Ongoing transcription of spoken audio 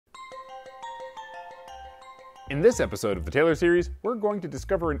In this episode of the Taylor series, we're going to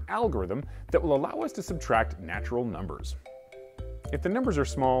discover an algorithm that will allow us to subtract natural numbers. If the numbers are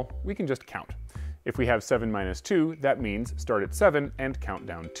small, we can just count. If we have 7 minus 2, that means start at 7 and count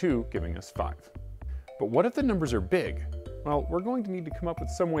down 2, giving us 5. But what if the numbers are big? Well, we're going to need to come up with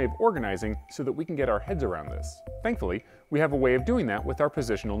some way of organizing so that we can get our heads around this. Thankfully, we have a way of doing that with our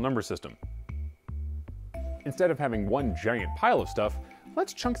positional number system. Instead of having one giant pile of stuff,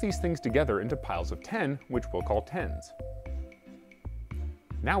 let's chunk these things together into piles of 10, which we'll call tens.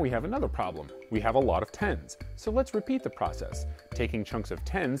 Now we have another problem. We have a lot of tens, so let's repeat the process, taking chunks of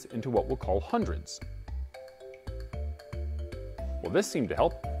tens into what we'll call hundreds. Well, this seemed to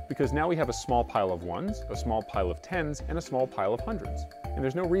help, because now we have a small pile of ones, a small pile of tens, and a small pile of hundreds. And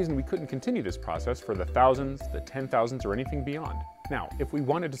there's no reason we couldn't continue this process for the thousands, the 10,000s, or anything beyond. Now, if we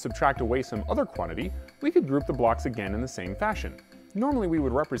wanted to subtract away some other quantity, we could group the blocks again in the same fashion. Normally we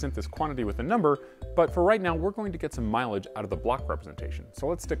would represent this quantity with a number, but for right now we're going to get some mileage out of the block representation, so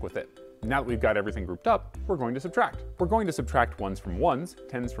let's stick with it. Now that we've got everything grouped up, we're going to subtract. We're going to subtract ones from ones,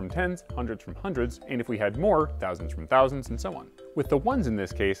 tens from tens, hundreds from hundreds, and if we had more, thousands from thousands, and so on. With the ones in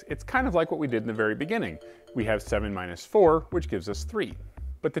this case, it's kind of like what we did in the very beginning. We have 7 minus 4, which gives us 3.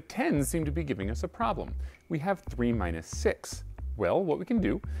 But the tens seem to be giving us a problem. We have 3 minus 6. Well, what we can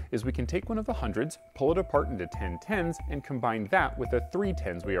do is we can take one of the hundreds, pull it apart into 10 tens, and combine that with the 3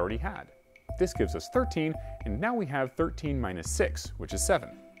 tens we already had. This gives us 13, and now we have 13 minus 6, which is 7.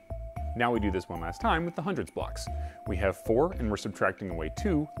 Now we do this one last time with the hundreds blocks. We have 4, and we're subtracting away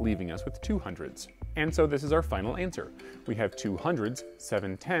 2, leaving us with 2 hundreds. And so this is our final answer. We have 2 hundreds,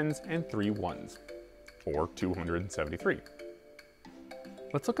 7 tens, and 3 ones, or 273.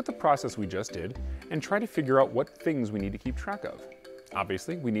 Let's look at the process we just did and try to figure out what things we need to keep track of.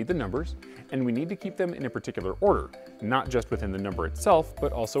 Obviously, we need the numbers, and we need to keep them in a particular order, not just within the number itself,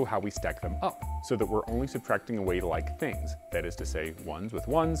 but also how we stack them up, so that we're only subtracting away like things. That is to say, ones with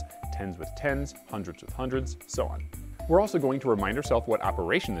ones, tens with tens, hundreds with hundreds, so on. We're also going to remind ourselves what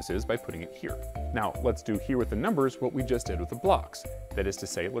operation this is by putting it here. Now, let's do here with the numbers what we just did with the blocks. That is to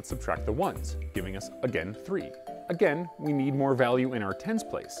say, let's subtract the ones, giving us, again, 3. Again, we need more value in our tens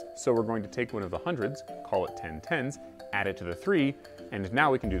place, so we're going to take one of the hundreds, call it 10 tens, add it to the 3, and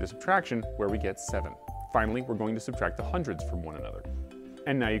now we can do the subtraction where we get 7. Finally, we're going to subtract the hundreds from one another.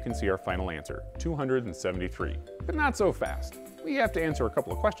 And now you can see our final answer, 273. But not so fast. We have to answer a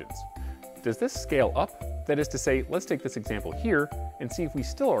couple of questions. Does this scale up? That is to say, let's take this example here and see if we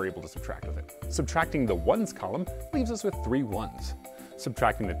still are able to subtract with it. Subtracting the ones column leaves us with 3 ones.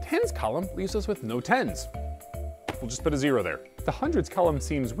 Subtracting the tens column leaves us with no tens. We'll just put a 0 there. The hundreds column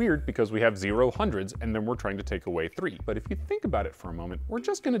seems weird because we have 0 hundreds and then we're trying to take away 3. But if you think about it for a moment, we're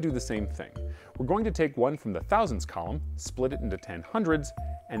just going to do the same thing. We're going to take 1 from the thousands column, split it into 10 hundreds,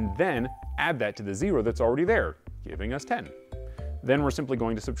 and then add that to the 0 that's already there, giving us 10. Then we're simply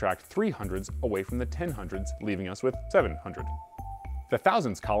going to subtract 3 hundreds away from the 10 hundreds, leaving us with 700. The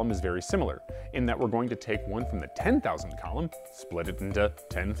thousands column is very similar, in that we're going to take 1 from the 10,000 column, split it into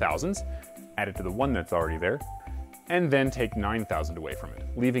 10 thousands, add it to the 1 that's already there, and then take 9,000 away from it,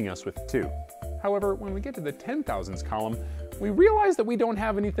 leaving us with 2. However, when we get to the 10,000s column, we realize that we don't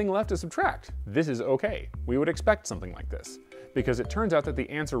have anything left to subtract. This is okay. We would expect something like this, because it turns out that the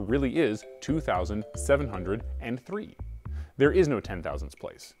answer really is 2,703. There is no 10,000s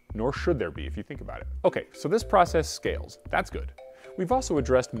place, nor should there be if you think about it. Okay, so this process scales. That's good. We've also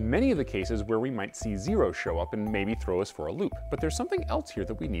addressed many of the cases where we might see 0 show up and maybe throw us for a loop, but there's something else here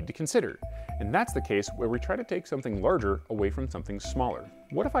that we need to consider. And that's the case where we try to take something larger away from something smaller.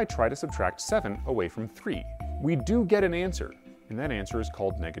 What if I try to subtract 7 away from 3? We do get an answer, and that answer is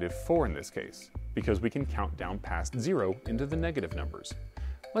called -4 in this case, because we can count down past 0 into the negative numbers.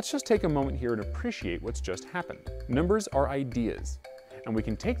 Let's just take a moment here and appreciate what's just happened. Numbers are ideas, and we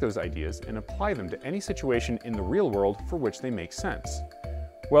can take those ideas and apply them to any situation in the real world for which they make sense.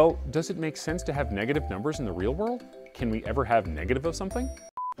 Well, does it make sense to have negative numbers in the real world? Can we ever have negative of something?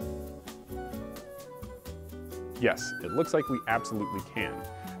 Yes, it looks like we absolutely can.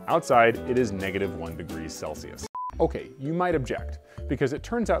 Outside, it is -1 degrees Celsius. Okay, you might object, because it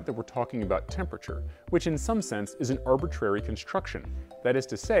turns out that we're talking about temperature, which in some sense is an arbitrary construction. That is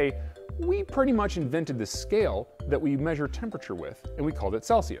to say, we pretty much invented this scale that we measure temperature with, and we called it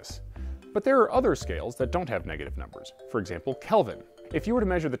Celsius. But there are other scales that don't have negative numbers. For example, Kelvin. If you were to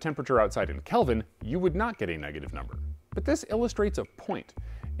measure the temperature outside in Kelvin, you would not get a negative number. But this illustrates a point.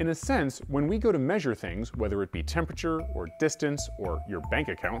 In a sense, when we go to measure things, whether it be temperature or distance or your bank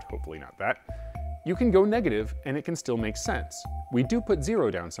account, hopefully not that, you can go negative and it can still make sense. We do put 0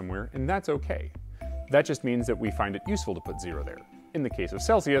 down somewhere, and that's okay. That just means that we find it useful to put 0 there. In the case of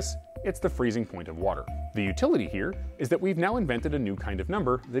Celsius, It's the freezing point of water. The utility here is that we've now invented a new kind of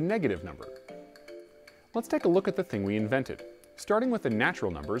number, the negative number. Let's take a look at the thing we invented. Starting with the natural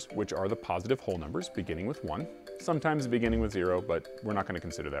numbers, which are the positive whole numbers beginning with 1, sometimes beginning with 0, but we're not going to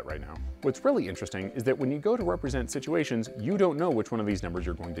consider that right now. What's really interesting is that when you go to represent situations, you don't know which one of these numbers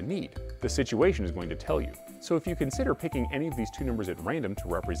you're going to need. The situation is going to tell you. So if you consider picking any of these two numbers at random to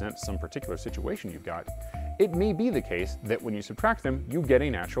represent some particular situation you've got, it may be the case that when you subtract them, you get a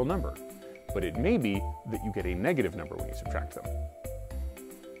natural number. But it may be that you get a negative number when you subtract them.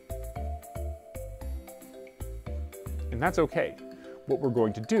 And that's okay. What we're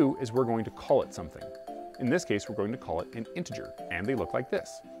going to do is we're going to call it something. In this case, we're going to call it an integer, and they look like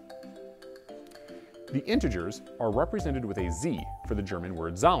this. The integers are represented with a z for the German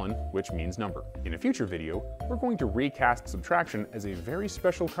word Zahlen, which means number. In a future video, we're going to recast subtraction as a very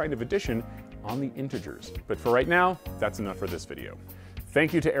special kind of addition on the integers. But for right now, that's enough for this video.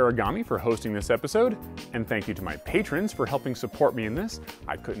 Thank you to Origami for hosting this episode, and thank you to my patrons for helping support me in this.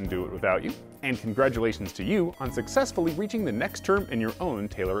 I couldn't do it without you. And congratulations to you on successfully reaching the next term in your own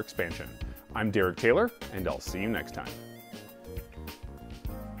Taylor expansion. I'm Derrick Taylor, and I'll see you next time.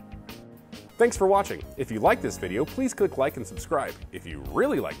 Thanks for watching. If you like this video, please click like and subscribe. If you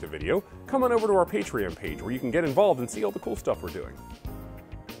really like the video, come on over to our Patreon page where you can get involved and see all the cool stuff we're doing.